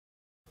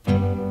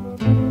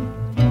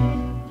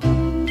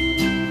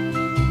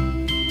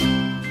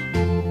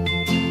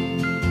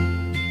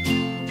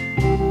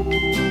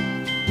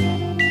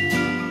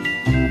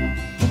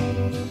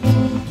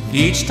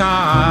Each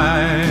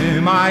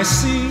time I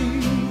see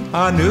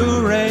a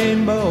new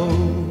rainbow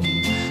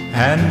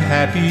and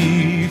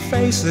happy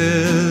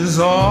faces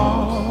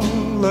all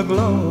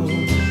aglow,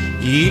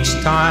 each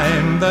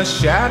time the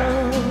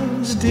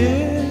shadows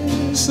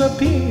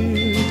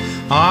disappear,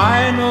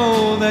 I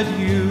know that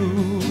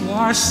you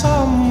are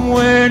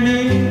somewhere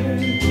near.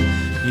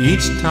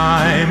 Each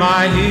time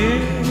I hear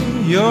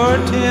your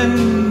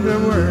tender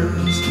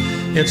words,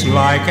 it's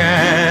like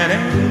an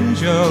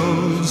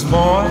angel's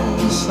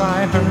voice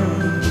I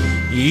heard.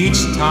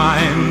 Each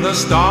time the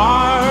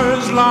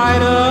stars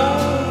light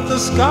up the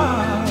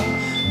sky,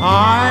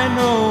 I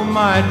know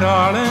my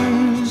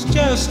darling's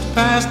just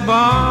passed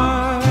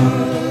by.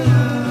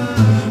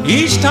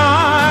 Each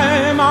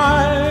time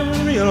I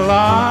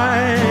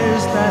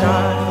realize that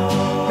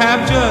I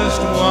have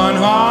just one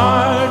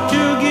heart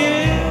to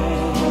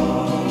give,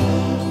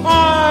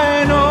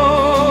 I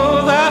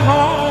know that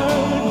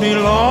heart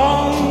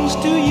belongs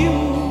to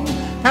you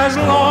as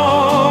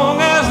long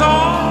as I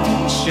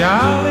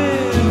shall live.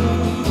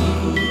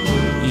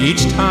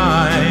 Each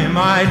time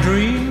I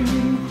dream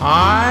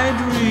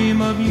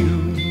of you.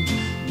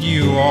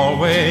 You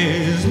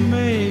always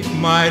make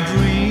my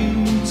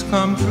dreams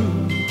come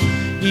true.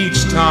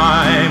 Each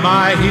time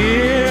I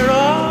hear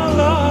a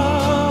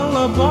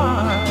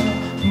lullaby,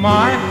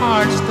 my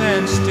heart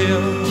stands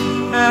still,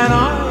 and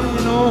I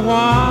know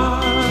why.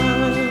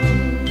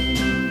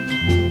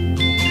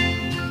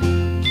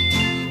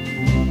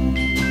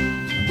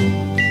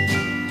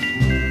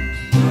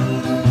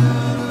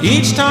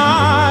 Each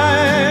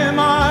time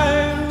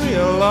I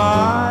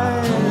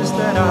realize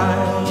that I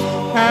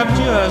have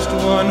just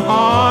one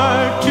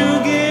heart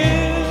to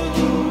give,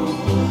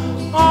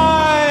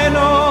 I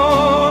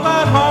know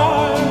that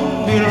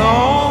heart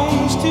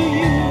belongs to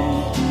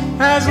you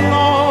as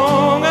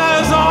long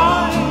as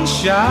I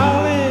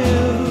shall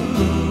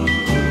live.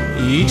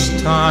 Each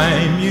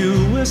time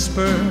you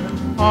whisper,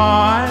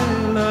 I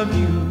love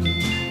you,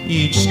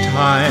 each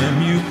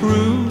time you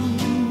prove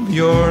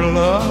your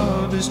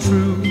love is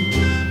true,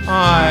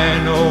 I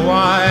know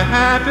why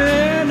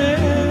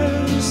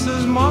happiness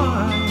is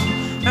mine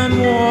and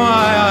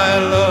why I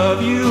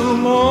love you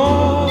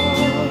more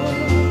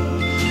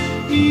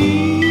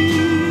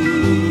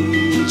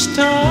each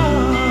time.